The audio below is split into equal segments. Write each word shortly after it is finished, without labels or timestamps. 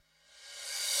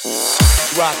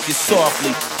Rock it softly,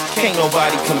 can't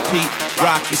nobody compete.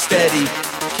 Rock it steady,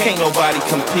 can't nobody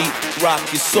compete.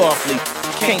 Rock it softly,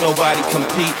 can't nobody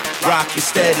compete. Rock it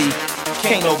steady,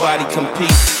 can't nobody compete.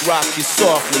 Rock it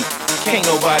softly, can't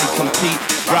nobody compete.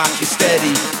 Rock it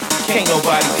steady, can't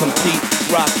nobody compete.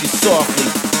 Rock it softly,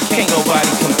 can't nobody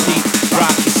compete.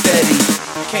 Rock it steady,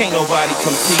 can't nobody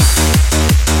compete.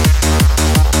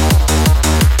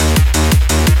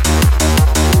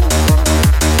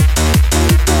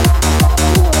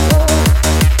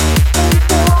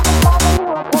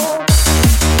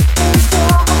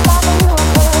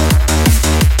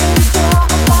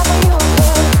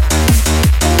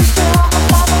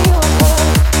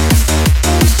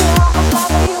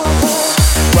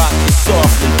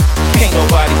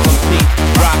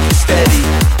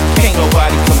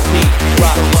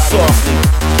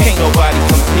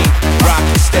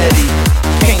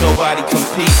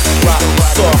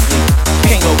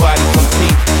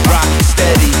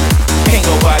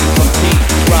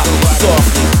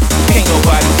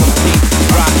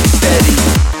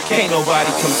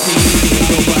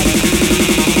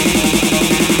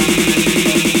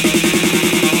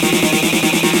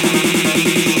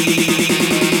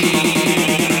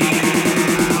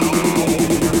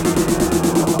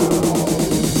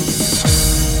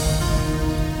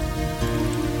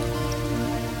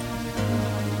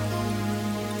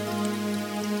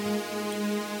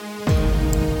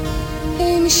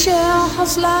 Michelle,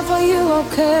 how's life? Are you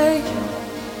okay?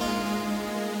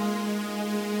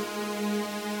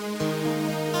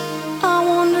 I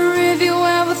wonder if you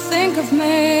ever think of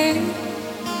me.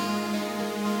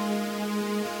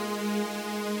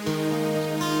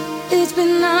 It's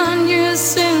been 9 years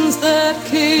since that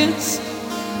kiss.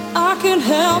 I can't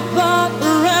help but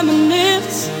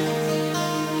reminisce.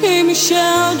 Hey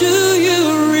Michelle, do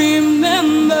you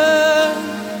remember?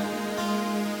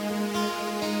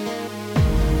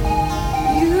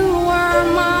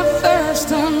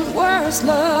 First and worst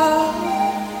love,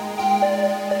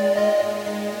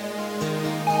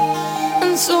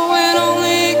 and so it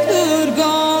only could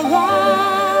go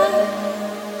wrong.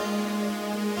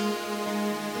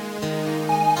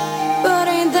 But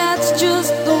ain't that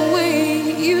just the way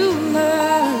you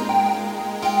learn?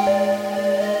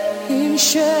 Hey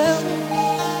Michelle,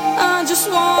 I just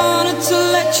wanted to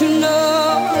let you know.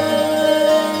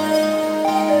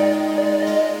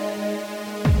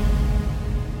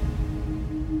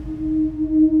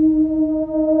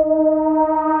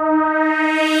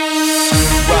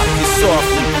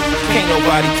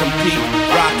 Nobody compete,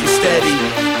 rock it steady.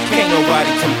 Can't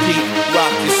nobody compete,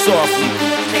 rock it softly.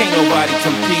 Can't nobody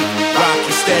compete, rock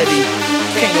it steady.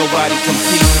 Can't nobody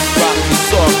compete, rock it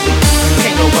softly.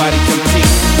 Can't nobody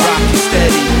compete, rock it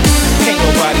steady. Can't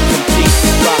nobody compete,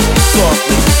 rock it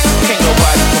softly. Can't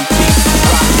nobody compete,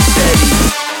 rock it steady.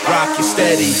 Rock it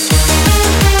steady.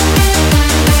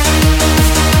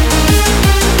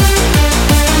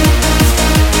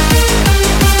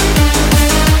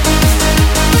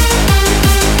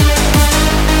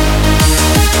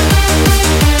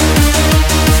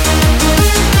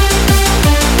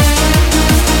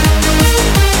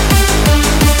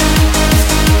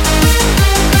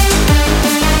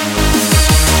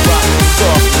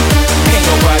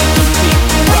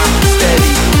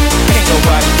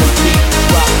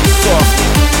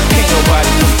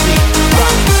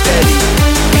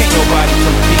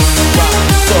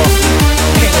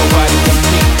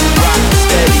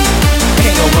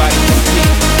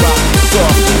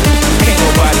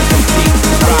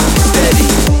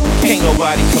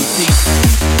 Nobody compete.